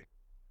NEV.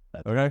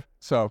 Okay?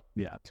 So.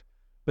 Yeah.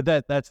 But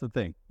that's the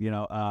thing,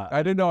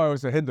 I didn't know I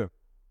was a Hindu.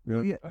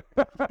 Yeah.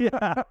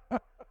 Yeah.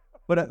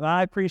 But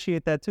I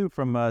appreciate that too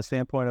from a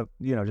standpoint of,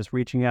 just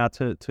reaching out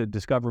to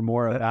discover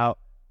more about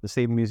the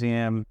Stabin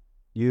Museum,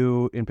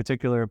 you in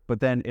particular.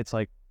 But then it's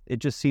like, it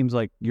just seems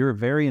like you're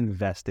very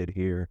invested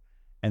here.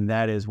 And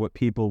that is what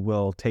people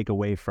will take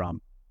away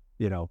from,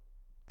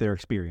 their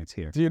experience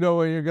here. Do you know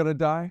where you're going to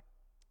die?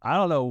 I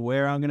don't know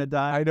where I'm going to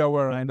die. I know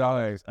where I'm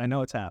dying. I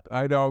know it's happening.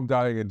 I know I'm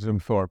dying in Jim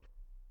Thorpe.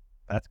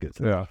 That's good.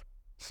 Yeah.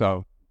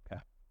 So,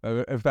 okay.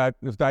 If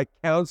that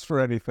counts for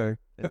anything.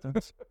 It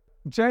does.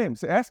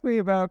 James, ask me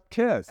about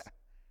Kiss.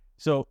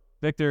 So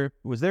Victor,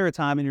 was there a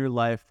time in your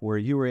life where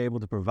you were able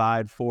to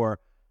provide for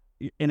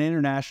an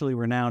internationally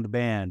renowned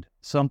band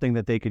something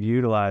that they could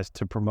utilize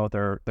to promote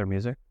their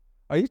music?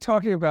 Are you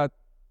talking about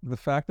the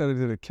fact that I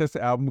did a Kiss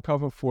album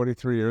cover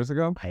 43 years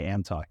ago? I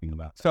am talking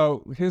about that.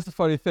 So here's the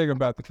funny thing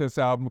about the Kiss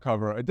album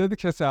cover. I did the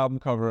Kiss album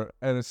cover,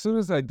 and as soon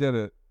as I did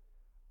it,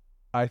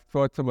 I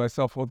thought to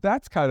myself, well,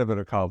 that's kind of an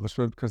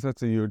accomplishment because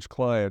that's a huge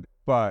client.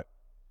 But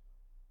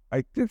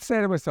I did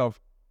say to myself,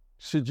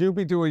 should you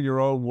be doing your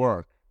own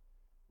work?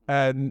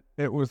 And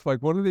it was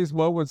like one of these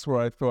moments where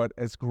I thought,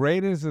 as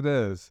great as it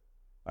is,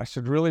 I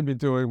should really be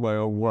doing my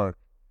own work.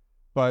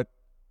 But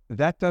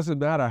that doesn't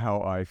matter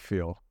how I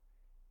feel.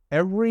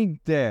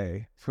 Every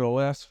day for the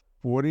last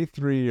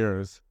 43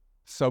 years,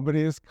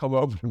 somebody has come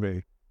over to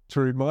me to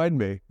remind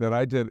me that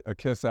I did a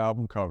Kiss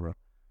album cover.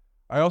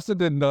 I also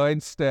did 9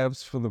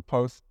 stamps for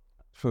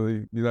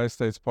the United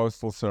States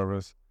Postal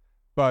Service.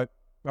 But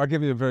I'll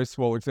give you a very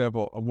small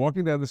example. I'm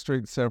walking down the street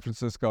in San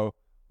Francisco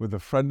with a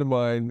friend of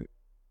mine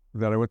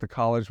that I went to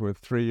college with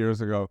 3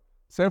 years ago.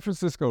 San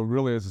Francisco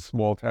really is a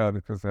small town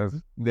because it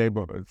has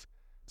neighborhoods.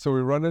 So we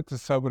run into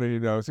somebody he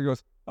knows. He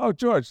goes, oh,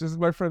 George, this is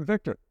my friend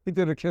Victor. He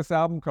did a Kiss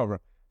album cover.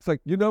 It's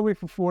like, you know me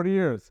for 40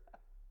 years.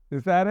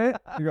 Is that it?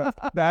 He goes,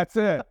 that's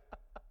it.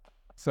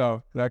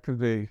 So that could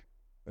be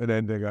an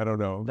ending. I don't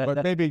know.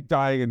 But maybe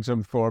dying in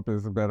Jim Thorpe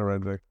is a better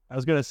ending. I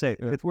was going to say,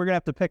 we're going to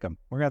have to pick them.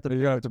 We're going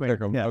to have to pick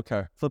them. Yeah.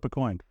 Okay. Flip a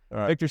coin. All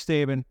right. Victor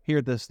Stabin here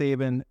at the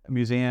Stabin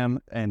Museum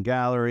and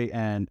Gallery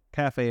and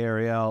Cafe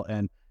Ariel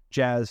and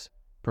Jazz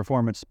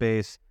Performance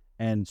Space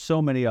and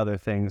so many other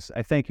things.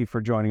 I thank you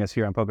for joining us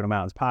here on Pocono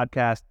Mountains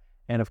Podcast.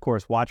 And of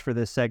course, watch for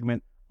this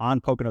segment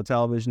on Pocono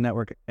Television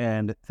Network.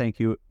 And thank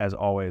you, as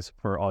always,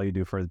 for all you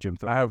do for the Jim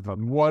Thorpe. I have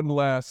one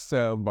last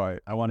soundbite.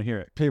 I want to hear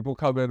it. People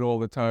come in all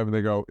the time and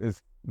they go,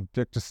 is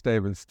Victor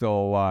Stabin still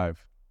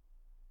alive?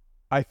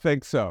 I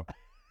think so.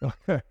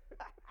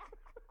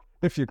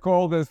 If you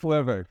call this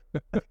living.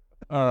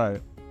 All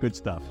right. Good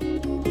stuff.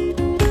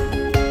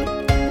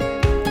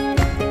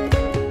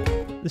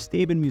 The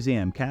Stabin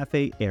Museum,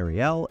 Cafe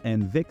Ariel,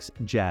 and Vic's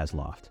Jazz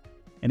Loft.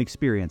 An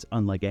experience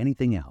unlike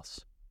anything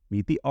else.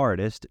 Meet the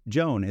artist,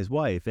 Joan, his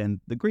wife,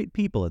 and the great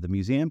people at the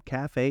museum,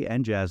 cafe,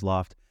 and jazz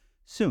loft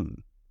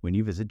soon when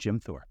you visit Jim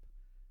Thorpe.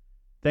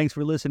 Thanks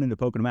for listening to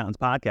Pocono Mountains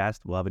Podcast.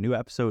 We'll have a new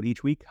episode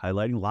each week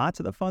highlighting lots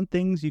of the fun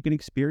things you can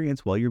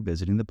experience while you're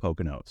visiting the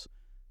Poconos.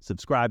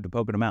 Subscribe to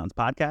Pocono Mountains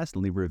Podcast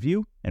and leave a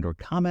review and or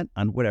comment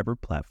on whatever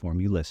platform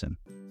you listen.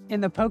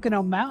 In the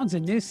Pocono Mountains, a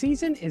new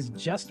season is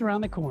just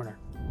around the corner.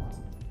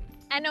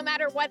 And no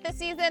matter what the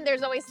season,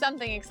 there's always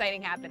something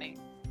exciting happening.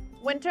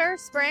 Winter,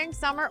 spring,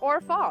 summer, or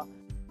fall.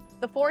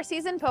 The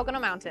 4-season Pocono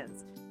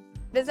Mountains.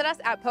 Visit us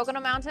at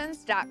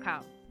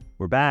PoconoMountains.com.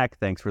 We're back.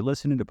 Thanks for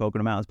listening to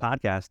Pocono Mountains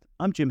Podcast.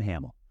 I'm Jim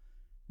Hamill.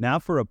 Now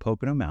for a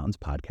Pocono Mountains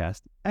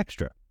Podcast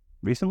Extra.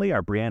 Recently,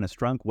 our Brianna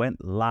Strunk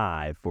went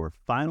live for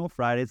Final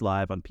Fridays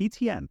Live on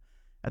PTN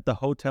at the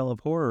Hotel of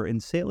Horror in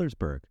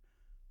Saylorsburg.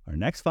 Our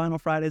next Final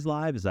Fridays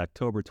Live is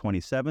October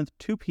 27th,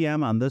 2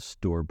 p.m. on the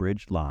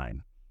Storebridge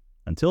line.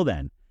 Until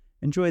then,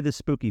 enjoy this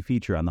spooky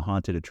feature on the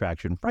haunted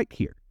attraction right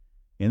here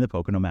in the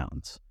Pocono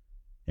Mountains.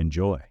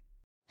 Enjoy.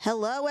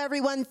 Hello,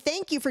 everyone.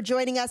 Thank you for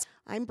joining us.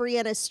 I'm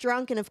Brianna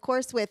Strunk, and of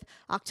course, with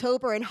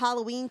October and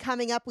Halloween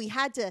coming up, we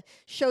had to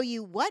show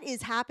you what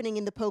is happening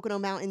in the Pocono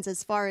Mountains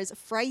as far as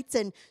frights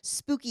and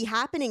spooky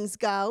happenings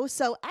go.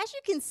 So as you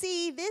can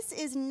see, this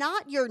is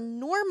not your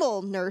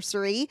normal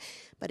nursery,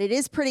 but it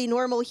is pretty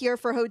normal here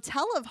for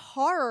Hotel of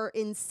Horror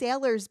in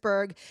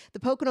Saylorsburg, the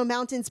Pocono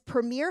Mountains'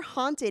 premier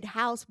haunted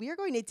house. We are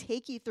going to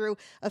take you through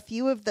a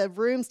few of the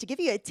rooms to give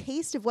you a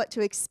taste of what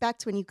to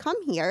expect when you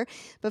come here.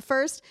 But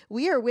first,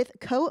 we are with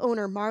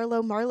co-owner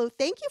Marlo. Marlo,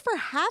 thank you for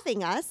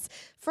having us.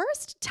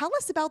 First, tell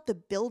us about the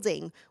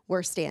building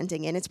we're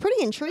standing in. It's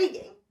pretty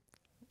intriguing.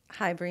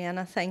 Hi,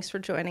 Brianna. Thanks for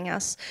joining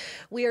us.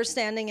 We are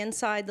standing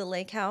inside the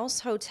Lake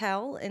House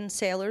Hotel in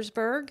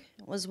Saylorsburg.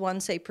 It was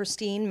once a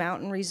pristine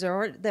mountain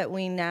resort that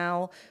we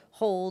now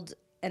hold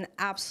an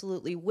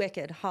absolutely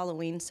wicked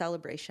Halloween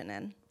celebration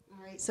in.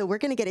 All right, so we're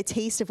going to get a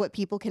taste of what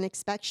people can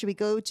expect. Should we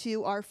go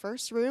to our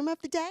first room of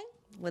the day?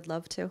 Would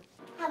love to.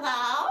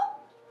 Hello?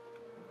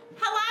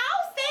 Hello?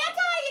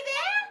 Santa, are you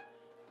there?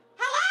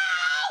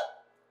 Hello?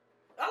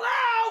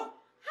 Hello?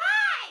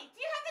 Hi! Do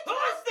you have the... Who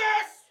is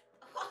this?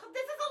 Oh,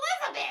 this is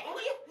Elizabeth!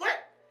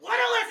 What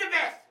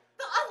Elizabeth?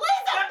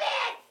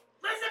 Elizabeth!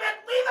 Elizabeth,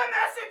 leave a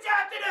message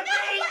after the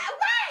beep!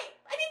 Wait!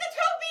 I need the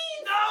toe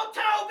beans! No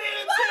toe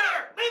beans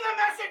here! Leave a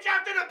message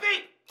after the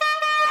beep!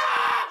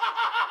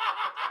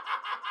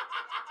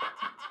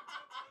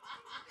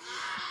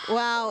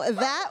 Wow,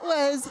 that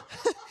was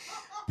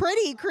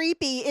pretty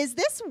creepy. Is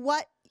this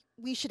what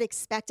we should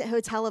expect at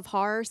Hotel of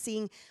Horror,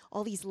 seeing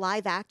all these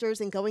live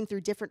actors and going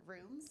through different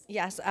rooms?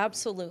 Yes,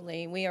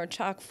 absolutely. We are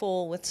chock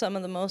full with some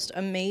of the most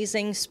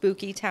amazing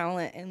spooky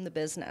talent in the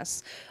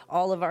business.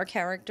 All of our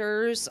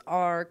characters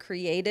are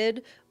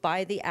created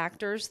by the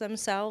actors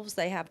themselves.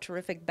 They have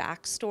terrific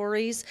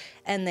backstories,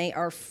 and they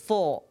are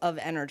full of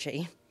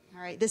energy.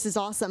 All right, this is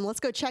awesome. Let's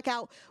go check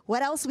out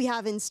what else we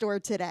have in store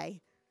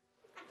today.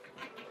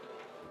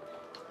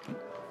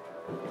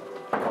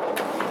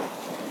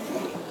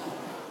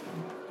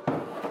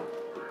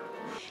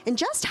 And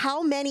just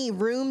how many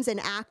rooms and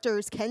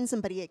actors can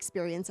somebody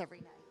experience every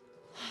night?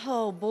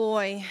 Oh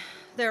boy,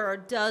 there are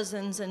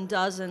dozens and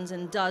dozens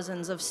and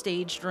dozens of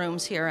staged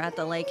rooms here at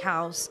the Lake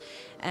House.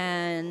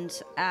 And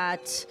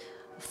at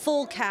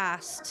full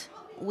cast,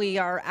 we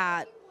are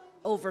at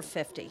over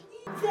 50.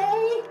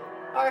 They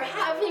are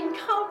having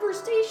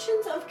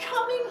conversations of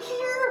coming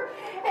here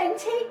and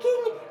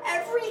taking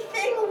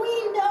everything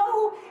we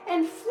know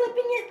and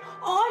flipping it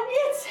on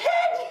its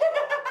head.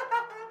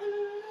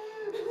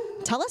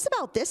 Tell us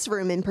about this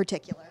room in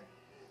particular.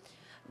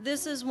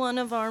 This is one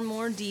of our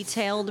more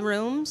detailed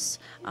rooms.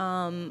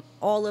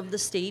 All of the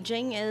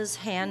staging is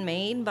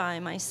handmade by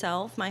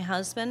myself, my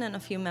husband, and a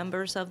few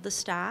members of the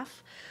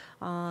staff.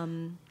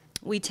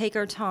 We take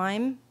our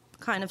time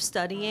kind of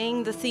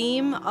studying the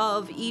theme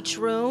of each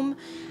room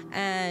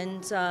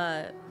and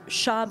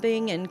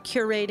shopping and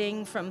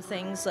curating from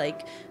things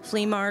like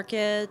flea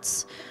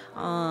markets,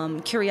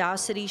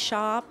 curiosity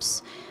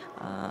shops,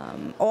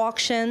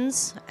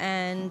 auctions,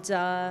 and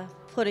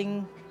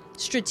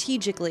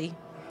strategically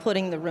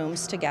putting the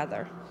rooms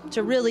together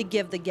to really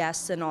give the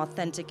guests an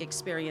authentic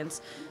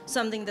experience,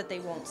 something that they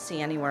won't see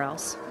anywhere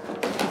else.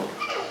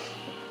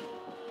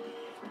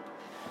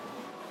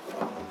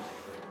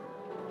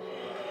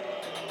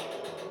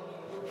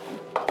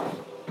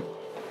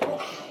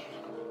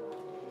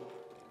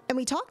 And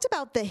we talked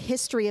about the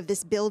history of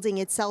this building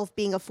itself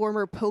being a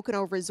former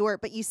Pocono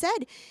resort, but you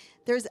said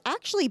there's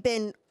actually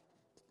been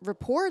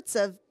reports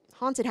of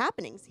haunted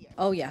happenings here.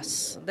 Oh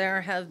yes,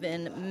 there have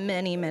been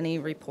many, many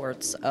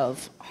reports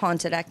of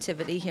haunted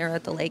activity here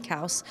at the Lake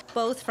House,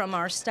 both from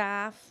our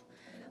staff,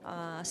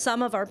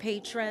 some of our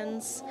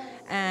patrons,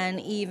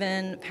 and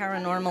even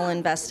paranormal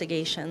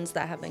investigations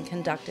that have been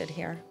conducted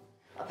here.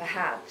 Or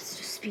perhaps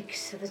to speak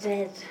to the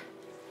dead.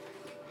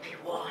 Be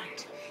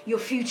warned, your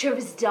future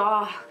is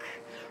dark,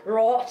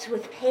 wrought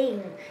with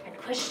pain and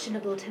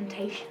questionable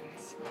temptations.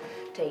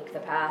 Take the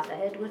path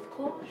ahead with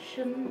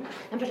caution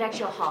and protect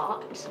your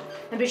heart.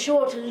 And be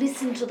sure to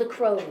listen to the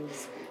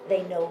crows.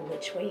 They know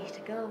which way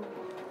to go.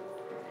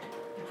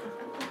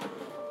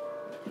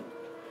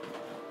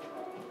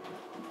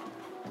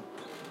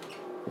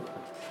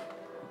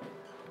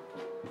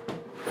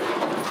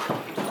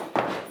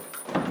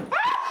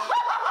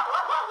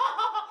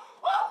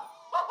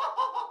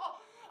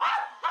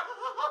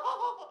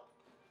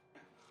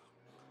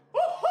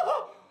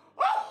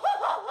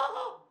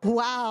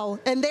 Wow.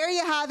 And there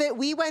you have it.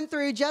 We went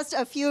through just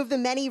a few of the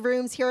many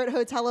rooms here at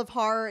Hotel of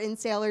Horror in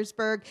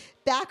Saylorsburg.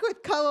 Back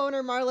with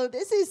co-owner Marlo.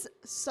 This is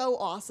so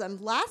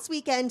awesome. Last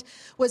weekend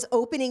was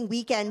opening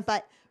weekend,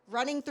 but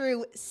running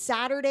through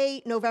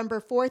Saturday, November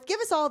 4th. Give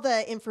us all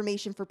the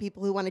information for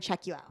people who want to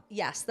check you out.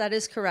 Yes, that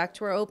is correct.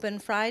 We're open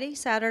Friday,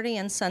 Saturday,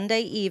 and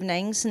Sunday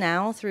evenings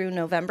now through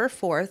November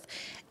 4th,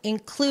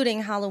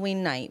 including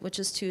Halloween night, which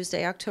is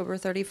Tuesday, October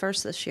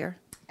 31st this year.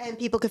 And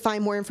people could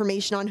find more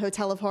information on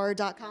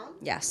hotelofhorror.com?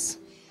 Yes.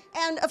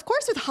 And of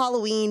course, with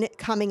Halloween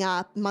coming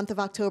up, month of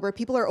October,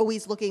 people are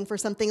always looking for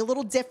something a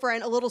little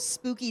different, a little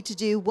spooky to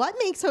do. What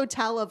makes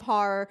Hotel of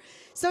Horror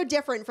so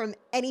different from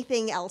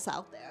anything else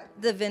out there?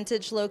 The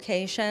vintage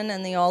location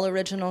and the all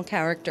original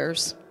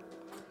characters.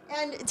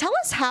 And tell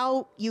us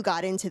how you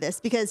got into this,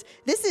 because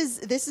this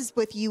is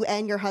with you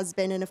and your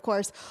husband, and of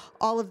course,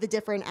 all of the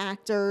different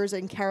actors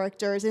and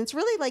characters, and it's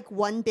really like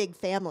one big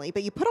family,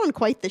 but you put on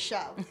quite the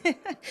show.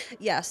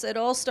 Yes, it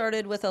all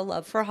started with a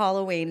love for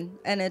Halloween,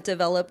 and it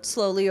developed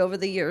slowly over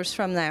the years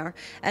from there.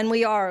 And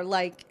we are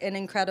like an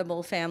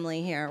incredible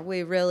family here.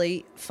 We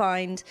really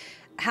find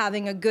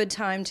having a good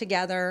time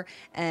together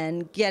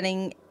and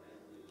getting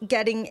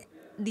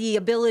the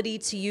ability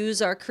to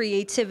use our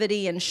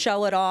creativity and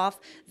show it off,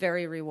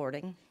 very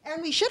rewarding.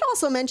 And we should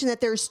also mention that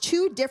there's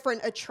 2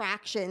 different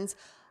attractions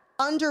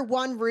under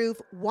one roof,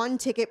 one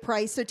ticket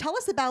price. So tell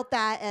us about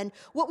that and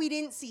what we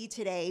didn't see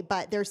today,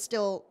 but there's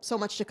still so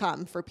much to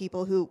come for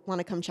people who want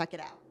to come check it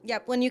out.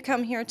 Yep, when you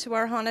come here to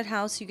our haunted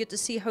house, you get to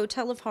see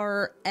Hotel of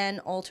Horror and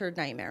Altered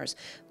Nightmares.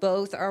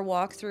 Both are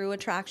walk-through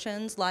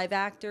attractions, live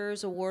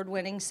actors,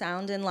 award-winning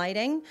sound and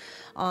lighting,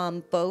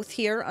 both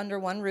here under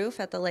one roof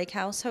at the Lake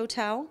House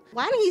Hotel.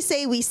 Why don't you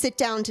say we sit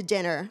down to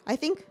dinner? I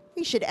think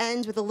we should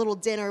end with a little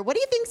dinner. What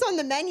do you think's on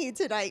the menu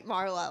tonight,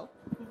 Marlo?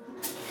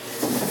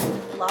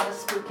 A lot of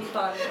spooky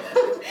fun.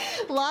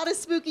 A lot of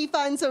spooky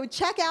fun. So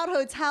check out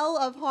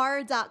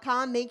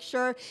hotelofhorror.com. Make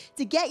sure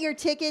to get your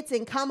tickets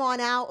and come on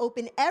out.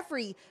 Open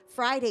every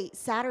Friday,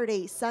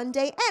 Saturday,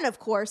 Sunday, and of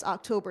course,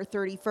 October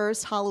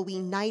 31st,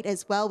 Halloween night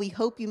as well. We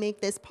hope you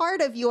make this part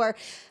of your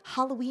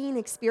Halloween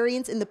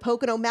experience in the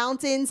Pocono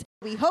Mountains.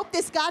 We hope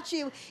this got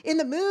you in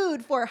the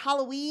mood for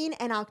Halloween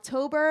and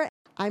October.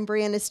 I'm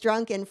Brianna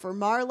Strunk, and for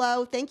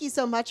Marlo, thank you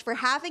so much for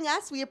having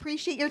us. We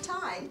appreciate your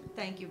time.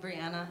 Thank you,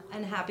 Brianna,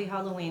 and happy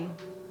Halloween.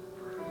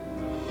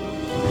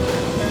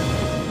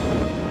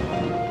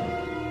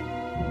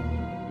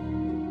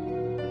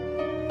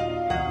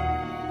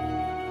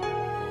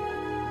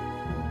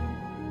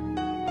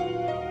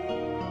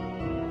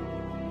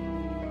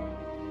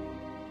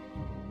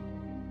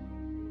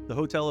 the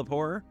Hotel of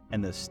Horror,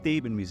 and the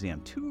Stabin Museum,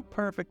 two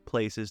perfect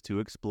places to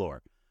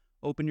explore.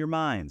 Open your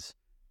minds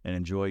and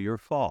enjoy your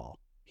fall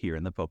here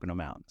in the Pocono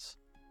Mountains.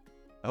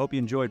 I hope you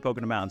enjoyed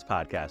Pocono Mountains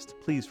podcast.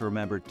 Please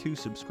remember to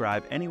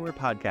subscribe anywhere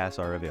podcasts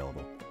are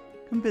available.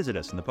 Come visit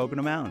us in the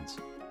Pocono Mountains.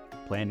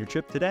 Plan your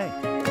trip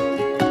today.